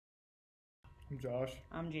I'm Josh.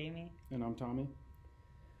 I'm Jamie. And I'm Tommy.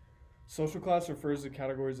 Social class refers to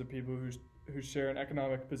categories of people who share an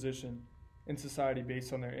economic position in society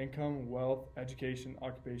based on their income, wealth, education,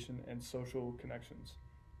 occupation, and social connections.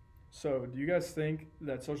 So, do you guys think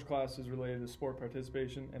that social class is related to sport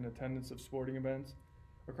participation and attendance of sporting events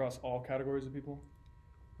across all categories of people?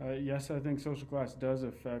 Yes, I think social class does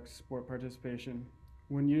affect sport participation.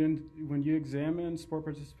 When you examine sport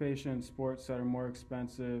participation in sports that are more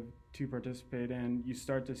expensive to participate in, you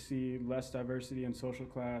start to see less diversity in social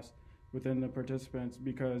class within the participants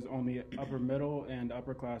because only upper middle and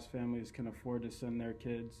upper class families can afford to send their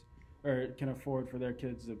kids or can afford for their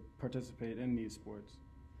kids to participate in these sports.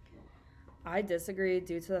 I disagree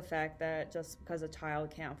due to the fact that just because a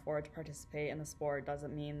child can't afford to participate in the sport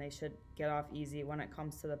doesn't mean they should get off easy when it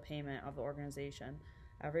comes to the payment of the organization.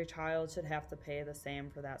 Every child should have to pay the same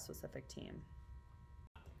for that specific team.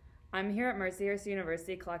 I'm here at Mercyhurst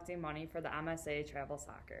University collecting money for the MSA Travel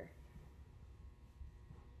Soccer.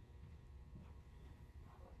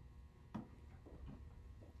 Do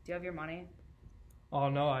you have your money? Oh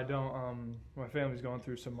no, I don't. My family's going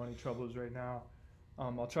through some money troubles right now.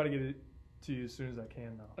 I'll try to get it to you as soon as I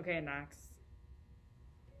can, though. Okay, next.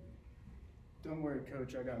 Don't worry,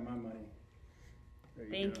 Coach. I got my money.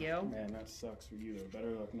 Thank you. Man, that sucks for you, though.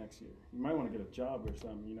 Better luck next year. You might want to get a job or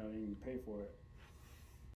something. You can pay for it.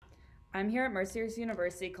 I'm here at Mercyhurst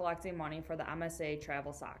University collecting money for the MSA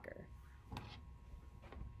Travel Soccer.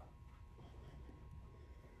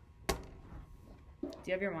 Do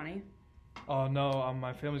you have your money? Oh no,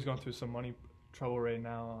 my family's going through some money trouble right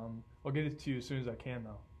now. I'll get it to you as soon as I can,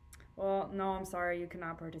 though. Well, no, I'm sorry. You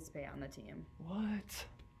cannot participate on the team. What?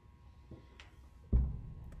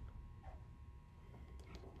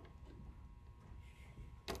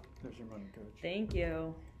 There's your money, Coach. Thank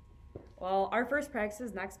you. Well, our first practice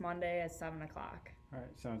is next Monday at 7 o'clock. All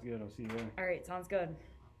right, sounds good. I'll see you there. All right, sounds good.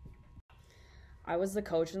 I was the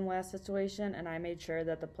coach in the last situation, and I made sure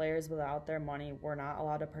that the players without their money were not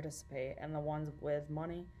allowed to participate, and the ones with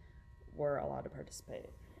money were allowed to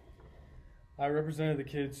participate. I represented the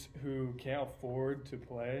kids who can't afford to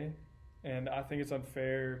play, and I think it's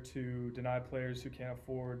unfair to deny players who can't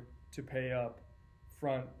afford to pay up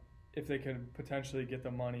front if they could potentially get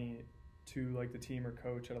the money to like the team or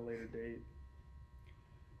coach at a later date.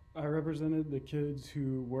 I represented the kids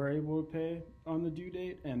who were able to pay on the due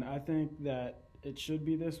date, and I think that it should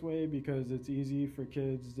be this way because it's easy for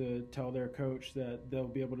kids to tell their coach that they'll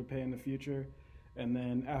be able to pay in the future. And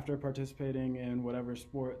then after participating in whatever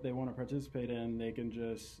sport they want to participate in, they can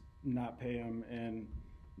just not pay them and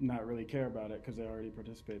not really care about it because they already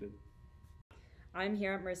participated. I'm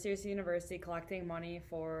here at Mercyhurst University collecting money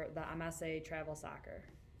for the MSA Travel Soccer.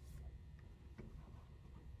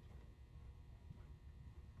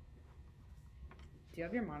 Do you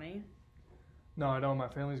have your money? No, I don't. My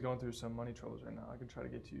family's going through some money troubles right now. I can try to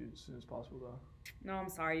get to you as soon as possible, though. No, I'm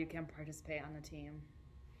sorry. You can't participate on the team.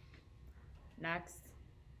 Next.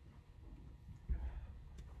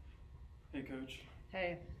 Hey, Coach.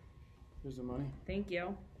 Hey, Here's the money. thank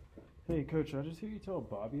you. Hey, Coach, I just hear you tell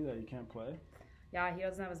Bobby that you can't play. Yeah, he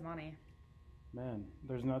doesn't have his money. Man,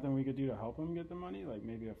 there's nothing we could do to help him get the money, like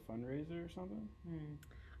maybe a fundraiser or something?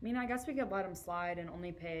 I mean, I guess we could let him slide and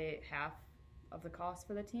only pay half of the cost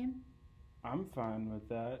for the team. I'm fine with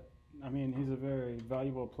that. I mean, he's a very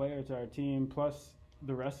valuable player to our team, plus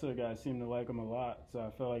the rest of the guys seem to like him a lot, so I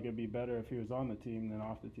feel like it'd be better if he was on the team than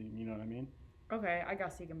off the team, you know what I mean? Okay, I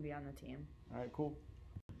guess he can be on the team. All right, cool.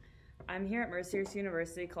 I'm here at Mercyhurst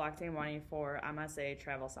University collecting money for MSA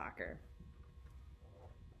Travel Soccer.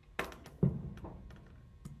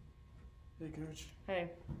 Hey, Coach. Hey.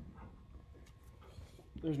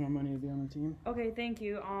 There's my money to be on the team. Okay, thank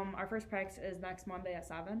you. Our first practice is next Monday at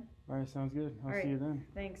 7. All right, sounds good. I'll All right. see you then.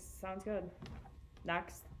 Thanks. Sounds good.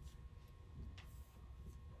 Next.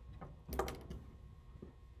 Do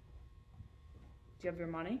you have your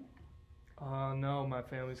money? No, my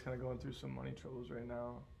family's kind of going through some money troubles right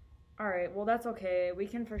now. All right, well, that's okay. We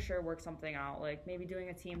can for sure work something out, like maybe doing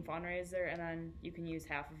a team fundraiser, and then you can use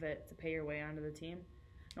half of it to pay your way onto the team.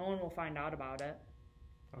 No one will find out about it.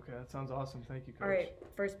 Okay, that sounds awesome. Thank you, Coach. All right,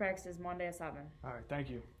 first practice is Monday at 7. All right, thank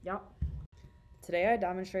you. Yep. Today I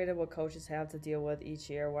demonstrated what coaches have to deal with each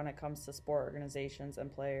year when it comes to sport organizations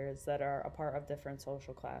and players that are a part of different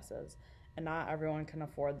social classes, and not everyone can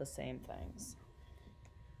afford the same things.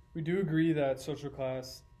 We do agree that social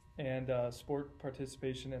class and sport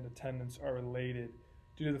participation and attendance are related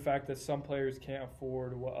due to the fact that some players can't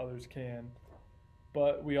afford what others can.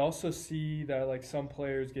 But we also see that like some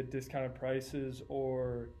players get discounted prices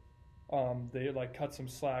or they like cut some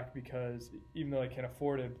slack because even though they can't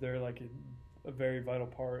afford it, they're like a very vital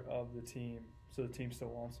part of the team, so the team still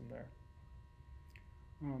wants them there.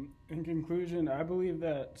 In conclusion, I believe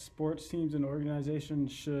that sports teams and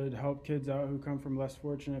organizations should help kids out who come from less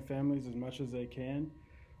fortunate families as much as they can.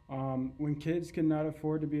 When kids cannot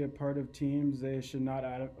afford to be a part of teams, they should not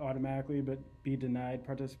automatically but be denied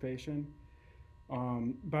participation.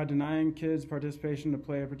 By denying kids participation to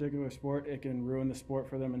play a particular sport, it can ruin the sport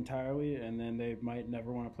for them entirely, and then they might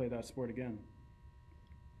never want to play that sport again.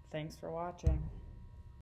 Thanks for watching.